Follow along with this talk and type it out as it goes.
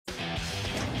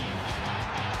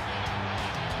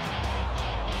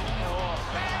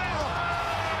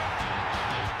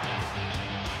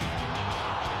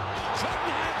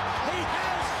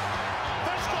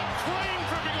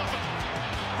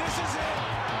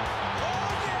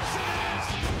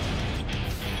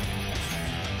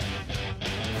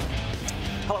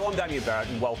Hello, I'm Damien Barrett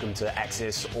and welcome to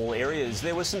Access All Areas.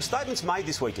 There were some statements made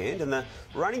this weekend and the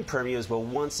reigning premiers were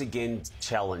once again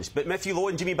challenged. But Matthew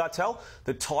Lloyd and Jimmy Bartell,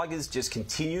 the Tigers just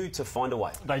continue to find a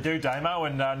way. They do, Damo,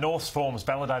 and North's forms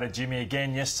validated Jimmy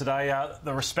again yesterday.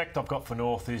 The respect I've got for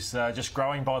North is just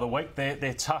growing by the week.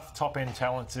 Their tough top-end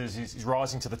talent is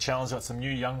rising to the challenge. Got some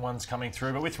new young ones coming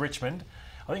through. But with Richmond,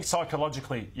 I think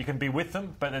psychologically you can be with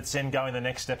them, but it's then going the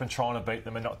next step and trying to beat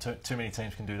them, and not too many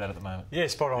teams can do that at the moment. Yeah,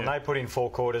 spot on. Yeah. They put in 4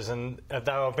 quarters and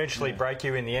they'll eventually break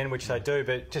you in the end, which they do.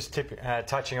 But just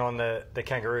touching on the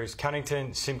Kangaroos,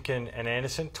 Cunnington, Simpkin and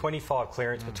Anderson, 25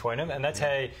 clearance between them, and that's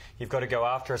how you've got to go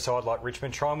after a side like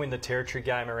Richmond. Try and win the territory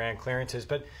game around clearances,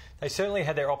 but they certainly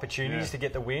had their opportunities to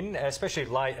get the win, especially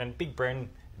late, and Big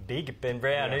Ben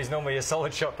Brown, who's normally a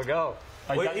solid shot for goal.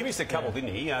 Well, he missed a couple,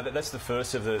 didn't he? That's the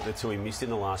first of the two he missed in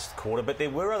the last quarter. But there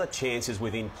were other chances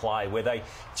within play where they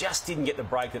just didn't get the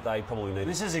break that they probably needed.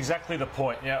 This is exactly the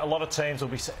point. A lot of teams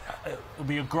will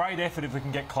be a great effort if we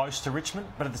can get close to Richmond,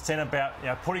 but it's then about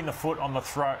putting the foot on the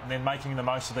throat and then making the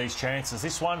most of these chances.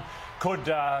 This one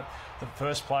could. The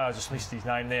first player, I just missed his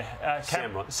name there.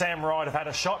 Sam Wright have had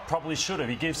a shot, probably should have.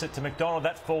 He gives it to McDonald,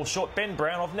 that falls short. Ben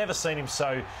Brown, I've never seen him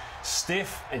so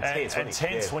stiff and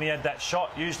tense when he had that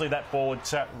shot. Usually that ball would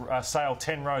sail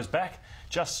 10 rows back.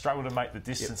 Just struggled to make the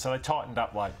distance, so they tightened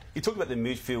up late. You talked about the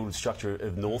midfield structure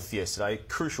of North yesterday.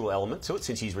 Crucial element to it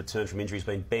since his return from injury has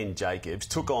been Ben Jacobs.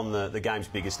 Took on the game's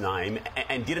biggest name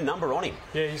and did a number on him.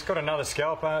 Yeah, he's got another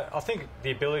scalp. I think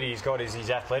the ability he's got is his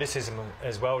athleticism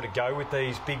as well to go with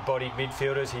these big-bodied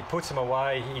midfielders. He puts them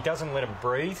away. He doesn't let them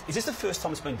breathe. Is this the first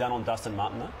time it's been done on Dustin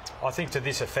Martin, though? I think to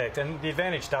this effect. And the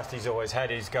advantage Dusty's always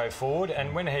had is go forward.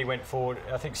 And when he went forward,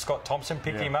 I think Scott Thompson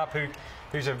picked him up,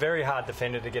 who's a very hard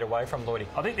defender to get away from, Lloydie.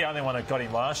 I think the only one that got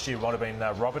him last year might have been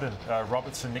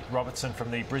Nick Robertson from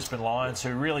the Brisbane Lions,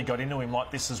 who really got into him like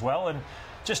this as well. And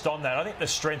just on that, I think the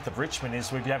strength of Richmond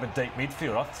is we have a deep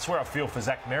midfield. That's where I feel for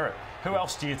Zach Merritt. Who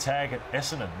else do you tag at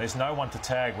Essendon? There's no one to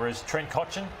tag, whereas Trent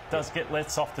Cotchin does get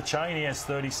lets off the chain. He has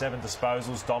 37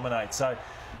 disposals, dominates. So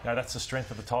that's the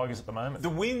strength of the Tigers at the moment. The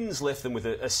wins left them with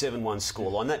a 7-1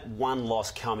 scoreline. That one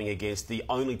loss coming against the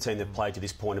only team that played to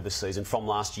this point of the season from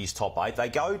last year's top 8. They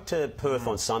go to Perth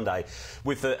on Sunday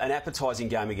with an appetising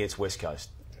game against West Coast.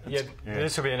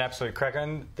 This will be an absolute cracker.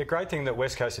 And the great thing that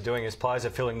West Coast are doing is players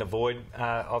are filling the void.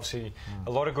 Obviously,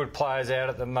 a lot of good players out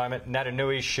at the moment.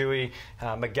 Natanui, Shuey,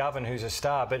 McGovern, who's a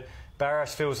star. But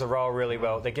Barras fills the role really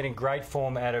well. They're getting great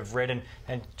form out of Redden,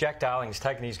 and Jack Darling's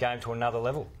taken his game to another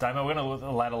level. Damo, we're going to look at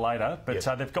the ladder later, but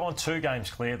they've gone 2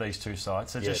 games clear, these two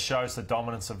sides. It just shows the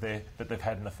dominance that they've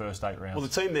had in the first 8 rounds. Well,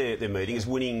 the team they're meeting is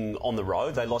winning on the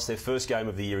road. They lost their first game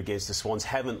of the year against the Swans,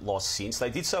 haven't lost since. They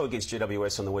did so against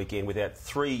GWS on the weekend without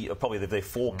 3, probably their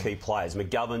 4 key players,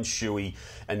 McGovern, Shuey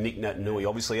and Nick Natanui,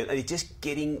 obviously. And they're just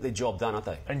getting the job done, aren't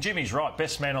they? And Jimmy's right.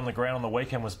 Best man on the ground on the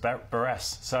weekend was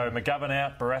Barras. So McGovern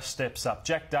out, Barras steps up.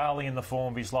 Jack Darling in the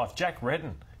form of his life. Jack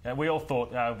Redden, we all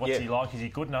thought, what's he like? Is he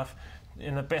good enough?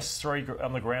 In the best 3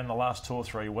 on the ground in the last 2 or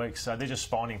 3 weeks. So they're just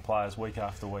finding players week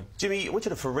after week. Jimmy, I want you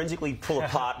to forensically pull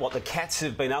apart what the Cats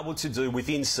have been able to do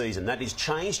within season. That is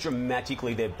change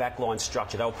dramatically their backline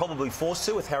structure. They were probably forced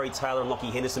to with Harry Taylor and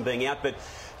Lockie Henderson being out, but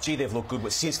gee, they've looked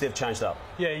good since they've changed up.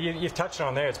 Yeah, you've touched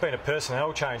on there. It's been a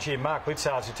personnel change here. Mark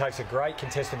Blitzards, who takes a great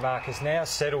contested mark, has now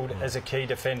settled as a key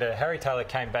defender. Harry Taylor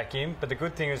came back in, but the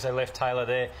good thing is they left Taylor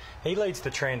there. He leads the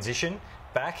transition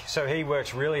back, so he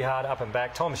works really hard up and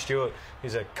back. Tom Stewart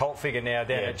is a cult figure now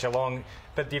down at Geelong,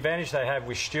 but the advantage they have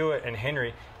with Stewart and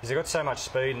Henry is they've got so much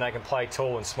speed and they can play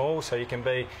tall and small, so you can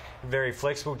be very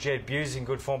flexible. Jed Buse in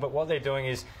good form, but what they're doing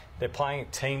is they're playing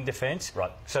team defence,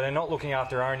 so they're not looking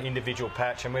after their own individual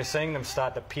patch, and we're seeing them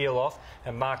start to peel off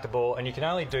and mark the ball, and you can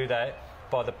only do that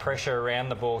by the pressure around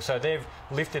the ball. So they've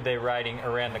lifted their rating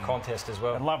around the contest as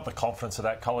well. I love the confidence of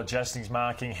that. Colin Jasting's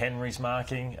marking, Henry's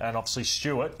marking, and obviously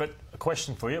Stewart. But a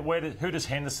question for you, who does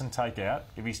Henderson take out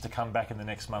if he's to come back in the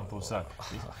next month or so?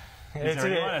 It's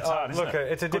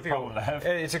a difficult problem to have.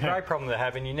 It's a great problem to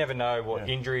have, and you never know what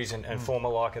injuries and form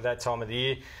are like at that time of the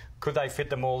year. Could they fit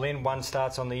them all in? One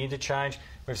starts on the interchange.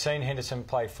 We've seen Henderson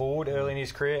play forward early in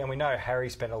his career, and we know Harry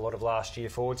spent a lot of last year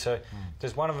forward. So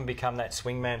does one of them become that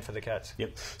swingman for the Cats?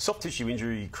 Yep. Soft tissue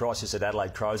injury crisis at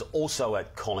Adelaide Crows, also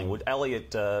at Collingwood.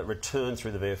 Elliott returned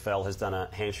through the VFL, has done a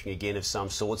hamstring again of some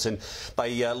sorts, and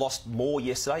they lost more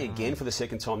yesterday again for the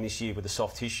second time this year with the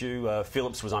soft tissue.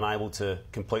 Phillips was unable to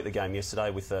complete the game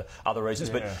yesterday with other reasons,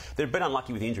 but they've been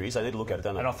unlucky with injuries. They need to look at it,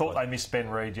 don't they? And I thought they missed Ben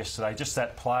Reid yesterday. Just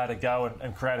that player to go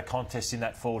and create a contest in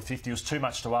that forward 50 was too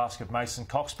much to ask of Mason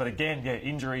Cox. Cox. But again,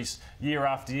 injuries year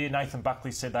after year. Nathan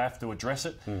Buckley said they have to address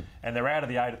it, and they're out of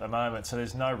the 8 at the moment, so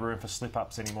there's no room for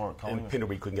slip-ups anymore at Collingwood. And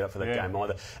Pendlebury couldn't get up for that game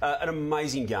either. An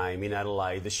amazing game in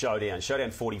Adelaide, the showdown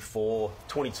 44,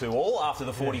 22 all after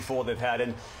the 44 they've had.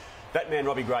 And that man,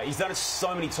 Robbie Gray, he's done it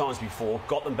so many times before,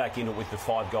 got them back into it with the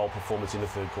 5-goal performance in the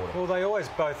third quarter. Well, they always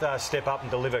both step up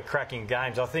and deliver cracking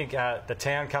games. I think the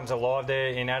town comes alive there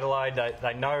in Adelaide.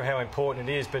 They know how important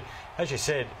it is. But as you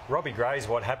said, Robbie Gray's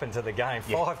what happened to the game.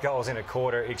 5 goals in a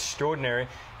quarter, extraordinary.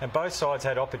 And both sides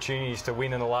had opportunities to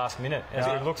win in the last minute. As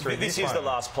we look through this is the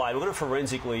last play. We're going to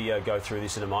forensically go through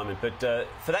this in a moment. But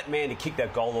for that man to kick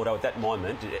that goal, Lordo, at that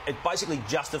moment, it basically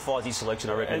justifies his selection,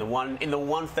 I reckon, in the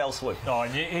one fell swoop. Oh,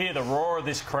 and you hear the roar of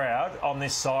this crowd on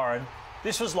this siren.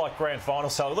 This was like grand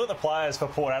final. So look at the players for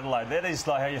Port Adelaide. That is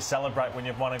like how you celebrate when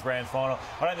you've won a grand final.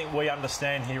 I don't think we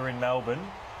understand here in Melbourne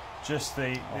just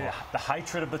the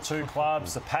hatred of the two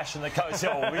clubs, the passion that goes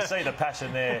on. We see the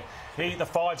passion there. The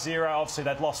 5-0, obviously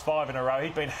they'd lost 5 in a row.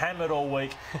 He'd been hammered all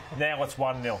week. Now it's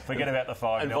 1-0. Forget about the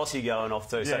 5-0. And Vossi going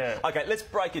off too. So, OK, let's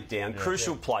break it down.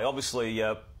 Crucial play. Obviously,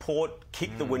 Port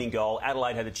kicked the winning goal.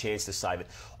 Adelaide had a chance to save it.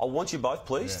 I want you both,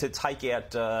 please, to take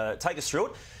us through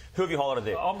it. Who have you highlighted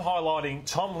there? I'm highlighting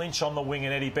Tom Lynch on the wing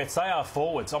and Eddie Betts. They are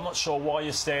forwards. I'm not sure why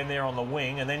you stand there on the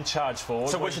wing and then charge forward.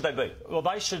 So where should they be? Well,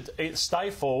 they should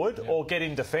stay forward or get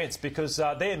in defence because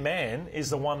their man is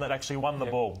the one that actually won the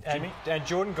ball. And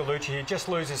Jordan Gallucci, he just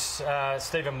loses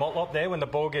Stephen Motlop there when the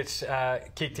ball gets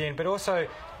kicked in, but also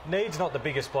Need's not the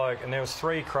biggest bloke, and there was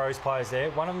 3 Crows players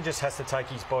there. One of them just has to take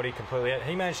his body completely out.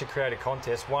 He managed to create a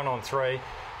contest, 1-on-3.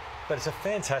 But it's a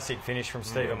fantastic finish from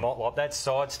Stephen Motlop. That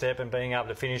sidestep and being able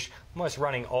to finish almost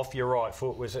running off your right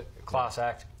foot was a class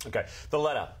act. OK. The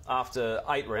ladder, after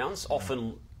 8 rounds,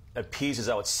 often appears as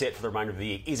though it's set for the remainder of the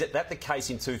year. Is that the case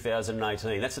in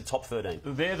 2018? That's the top 13.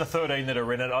 They're the 13 that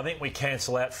are in it. I think we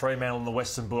cancel out Fremantle and the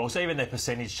Western Bulldogs. Even their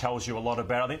percentage tells you a lot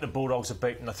about it. I think the Bulldogs have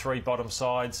beaten the 3 bottom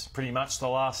sides pretty much the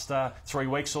last 3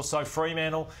 weeks or so.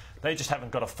 Fremantle, they just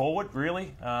haven't got a forward,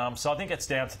 really. So I think it's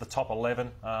down to the top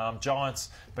 11. Giants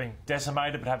being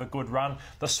decimated but have a good run.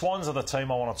 The Swans are the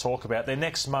team I want to talk about. They're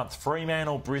next month.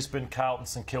 Fremantle, Brisbane, Carlton,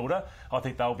 St Kilda. I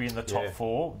think they'll be in the top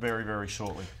 4 very, very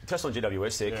shortly. Touched on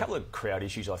GWS there. A couple of crowd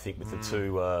issues, I think, with the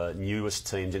 2 newest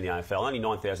teams in the AFL. Only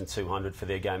 9,200 for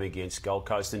their game against Gold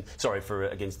Coast,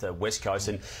 against West Coast.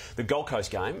 And the Gold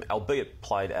Coast game, albeit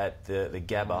played at the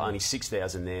Gabba, only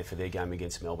 6,000 there for their game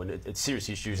against Melbourne. It's serious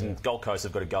issues, and Gold Coast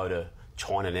have got to go to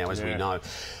China now, as we know.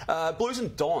 Blues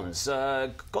and Dons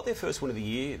got their first win of the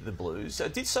year, the Blues.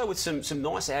 Did so with some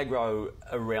nice aggro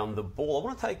around the ball. I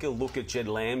want to take a look at Jed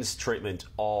Lamb's treatment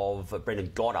of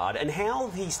Brendan Goddard and how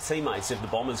his teammates of the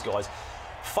Bombers guys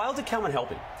failed to come and help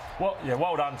him.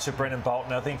 Well done to Brendan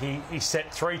Bolton. I think he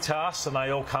set 3 tasks and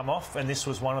they all come off, and this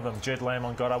was one of them. Jed Lamb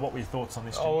on Goddard. What were your thoughts on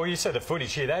this? Oh, well, you said the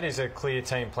footage here. That is a clear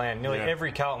team plan. Nearly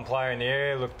every Carlton player in the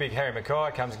area. Look, big Harry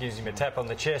Mackay comes and gives him a tap on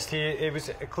the chest here. It was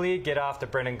a clear get after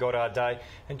Brendan Goddard day.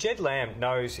 And Jed Lamb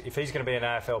knows if he's going to be an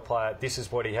AFL player, this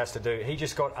is what he has to do. He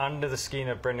just got under the skin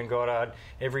of Brendan Goddard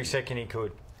every second he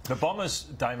could. The Bombers,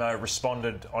 Damo,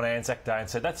 responded on Anzac Day and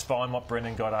said, that's fine what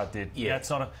Brendan Goddard did. Yeah.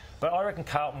 It's not but I reckon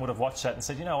Carlton would have watched that and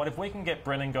said, you know what, if we can get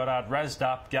Brendan Goddard razzed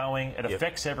up, going, it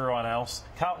affects everyone else.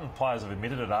 Carlton players have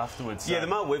admitted it afterwards. So, the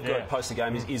moment we've got post the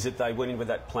game is that they went in with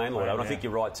that plan, Lord. And I think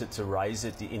you're right to raise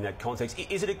it in that context.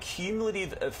 Is it a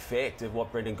cumulative effect of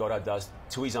what Brendan Goddard does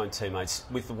to his own teammates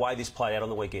with the way this played out on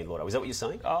the weekend, Lord? Is that what you're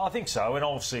saying? I think so, and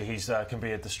obviously he can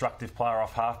be a destructive player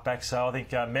off halfback. So I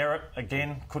think Merritt,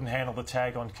 again, couldn't handle the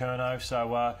tag on Curnow.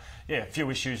 So, a few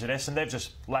issues at Essendon. They're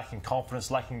just lacking confidence,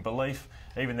 lacking belief.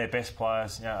 Even their best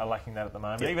players are lacking that at the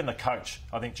moment. Even the coach,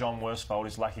 I think John Worsfold,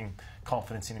 is lacking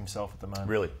confidence in himself at the moment.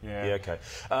 Really? Yeah, OK.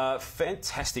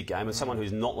 Fantastic game. And someone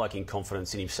who's not lacking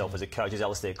confidence in himself as a coach is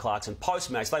Alistair Clarkson.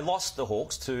 Post-match, they lost the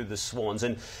Hawks to the Swans.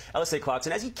 And Alistair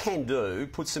Clarkson, as he can do,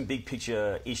 put some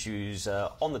big-picture issues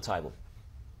on the table.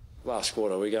 Last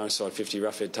quarter, we go inside 50,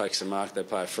 Roughhead takes the mark, they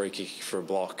play a free kick for a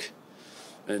block.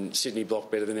 And Sydney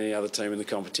blocked better than any other team in the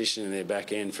competition in their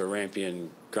back end for Rampy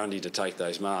and Grundy to take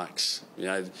those marks.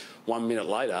 1 minute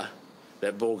later,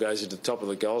 that ball goes at the top of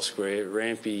the goal square.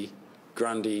 Rampy,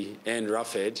 Grundy and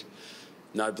Roughhead,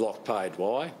 no block paid.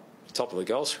 Why? Top of the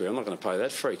goal square. I'm not going to pay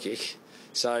that free kick.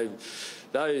 So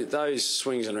those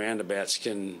swings and roundabouts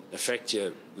can affect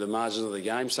the margin of the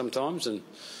game sometimes.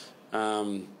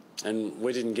 And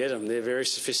we didn't get them. They're very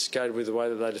sophisticated with the way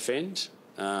that they defend.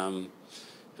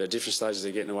 At different stages,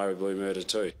 they're getting away with blue murder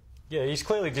too. Yeah, he's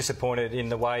clearly disappointed in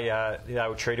the way they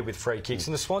were treated with free kicks.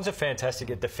 And the Swans are fantastic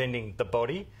at defending the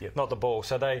body, not the ball.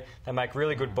 So they make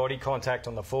really good body contact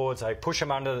on the forwards. They push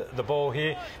them under the ball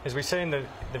here, as we see in the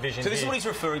vision. So this is what he's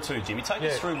referring to, Jimmy. Take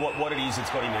us through what it is that's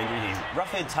got him angry here.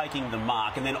 Roughhead taking the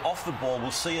mark, and then off the ball, we'll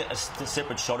see a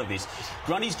separate shot of this.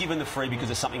 Grundy's given the free because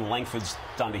of something Langford's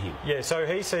done to him. Yeah, so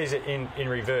he sees it in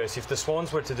reverse. If the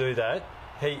Swans were to do that,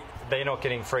 they're not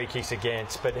getting free kicks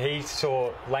against, but he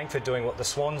saw Langford doing what the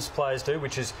Swans players do,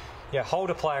 which is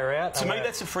hold a player out. To me,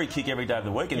 that's a free kick every day of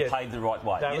the week and paid the right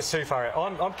way. That was too far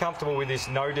out. I'm comfortable with this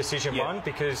no decision one,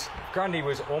 because Grundy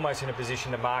was almost in a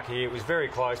position to mark here. It was very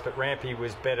close, but Rampy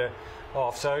was better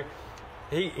off. So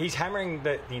he's hammering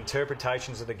the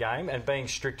interpretations of the game and being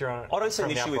stricter on it. I don't see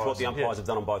an issue with what the umpires have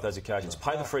done on both those occasions.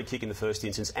 Pay the free kick in the first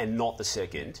instance and not the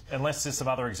second. Unless there's some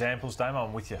other examples, Damo,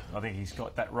 I'm with you. I think he's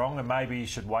got that wrong, and maybe he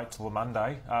should wait till the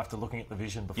Monday after looking at the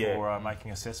vision before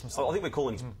making assessments. I think we're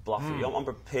calling his bluff. I'm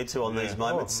prepared to on these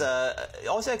moments.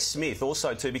 Isaac Smith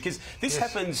also too, because this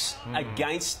happens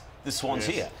against the Swans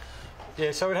here.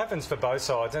 Yeah, so it happens for both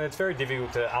sides, and it's very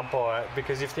difficult to umpire,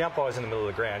 because if the umpire's in the middle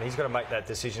of the ground, he's got to make that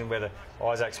decision whether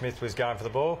Isaac Smith was going for the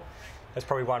ball. That's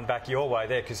probably one back your way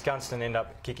there, because Gunston ended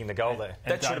up kicking the goal there.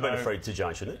 That should have been a free to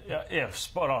Jones, shouldn't it? Yeah,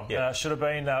 spot on. Should have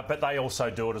been, but they also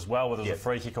do it as well, whether it's a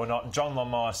free kick or not. And John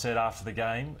Longmire said after the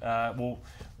game,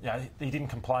 he didn't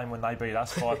complain when they beat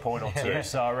us by a point or two,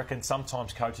 so I reckon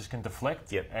sometimes coaches can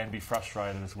deflect and be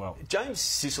frustrated as well. James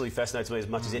Sicily fascinates me as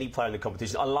much as any player in the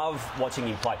competition. I love watching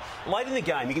him play. Late in the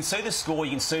game, you can see the score,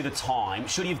 you can see the time.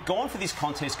 Should he have gone for this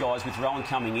contest, guys, with Rowan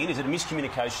coming in? Is it a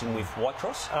miscommunication with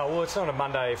Whitecross? Well, it's not a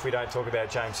Monday if we don't talk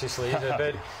about James Sicily, is it?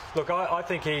 But look, I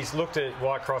think he's looked at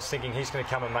Whitecross thinking he's going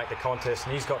to come and make the contest,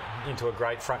 and he's got into a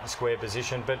great front and square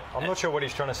position. But I'm not sure what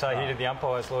he's trying to say here to the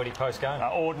umpires, Lloydie, post-game.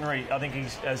 Ordinary. I think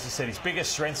he's, as you said, his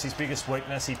biggest strengths, his biggest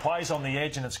weakness. He plays on the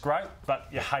edge, and it's great, but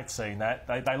you hate seeing that.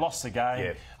 They lost the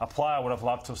game. A player would have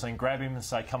loved to have seen grab him and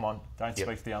say, come on, don't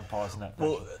speak to the umpires in that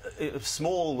fashion. Well, a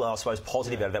small, I suppose,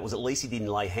 positive out of that was at least he didn't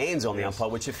lay hands on the umpire,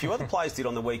 which a few other players did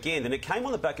on the weekend, and it came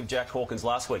on the back of Jack Hawkins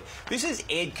last week. This is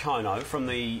Ed Kono from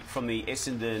the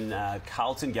Essendon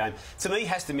Carlton game. To me,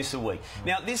 has to miss a week.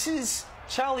 Now, this is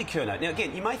Charlie Curnow. Now,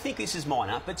 again, you may think this is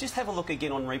minor, but just have a look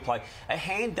again on replay. A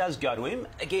hand does go to him.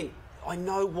 Again, I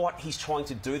know what he's trying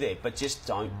to do there, but just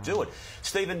don't do it.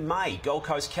 Stephen May, Gold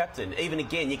Coast captain, even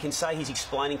again, you can say he's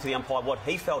explaining to the umpire what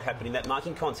he felt happened in that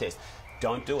marking contest.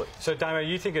 Don't do it. So, Damo,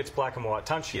 you think it's black and white.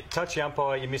 Touch the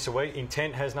umpire, you miss a week.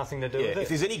 Intent has nothing to do with it. If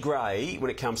there's any grey when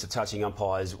it comes to touching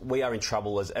umpires, we are in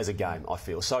trouble as a game, I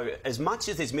feel. So, as much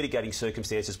as there's mitigating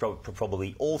circumstances,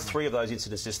 probably all three of those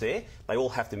incidents just there, they all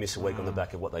have to miss a week on the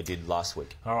back of what they did last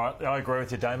week. All right, I agree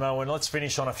with you, Damo. And let's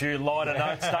finish on a few lighter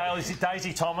notes. Dale, is it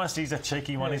Daisy Thomas? He's a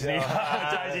cheeky one, isn't he?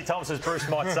 Daisy Thomas, as Bruce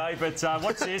might say. But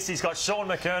what's this? He's got Sean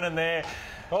McKernan there.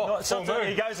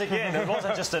 He goes again. It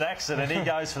wasn't just an accident. He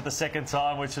goes for the second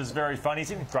time, which is very funny.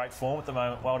 He's in great form at the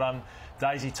moment. Well done,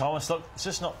 Daisy Thomas. Look, it's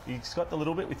just not... He's got the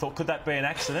little bit. We thought, could that be an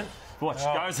accident? Watch,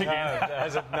 goes again.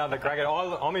 Has another crack at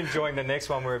it. I'm enjoying the next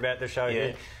one we're about to show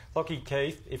you. Lockie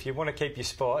Keith, if you want to keep your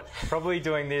spot, probably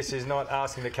doing this is not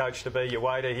asking the coach to be your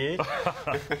waiter here.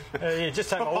 Just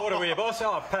take my order with you, boss.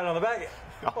 Oh, pat on the back.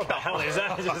 What the hell is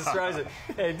that? He just throws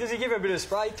it. Does he give him a bit of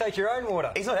spray? Take your own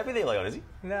water. He's not happy there, Leon, is he?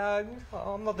 No,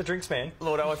 I'm not the drinks man.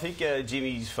 Lordo, I think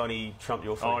Jimmy's funny trumped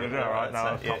your funny. Oh, did all right.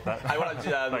 No, so, that. Hey,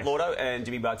 well, Lordo and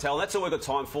Jimmy Bartel. And that's all we've got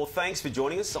time for. Thanks for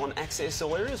joining us on Access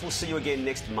All Areas. We'll see you again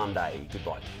next Monday.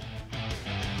 Goodbye.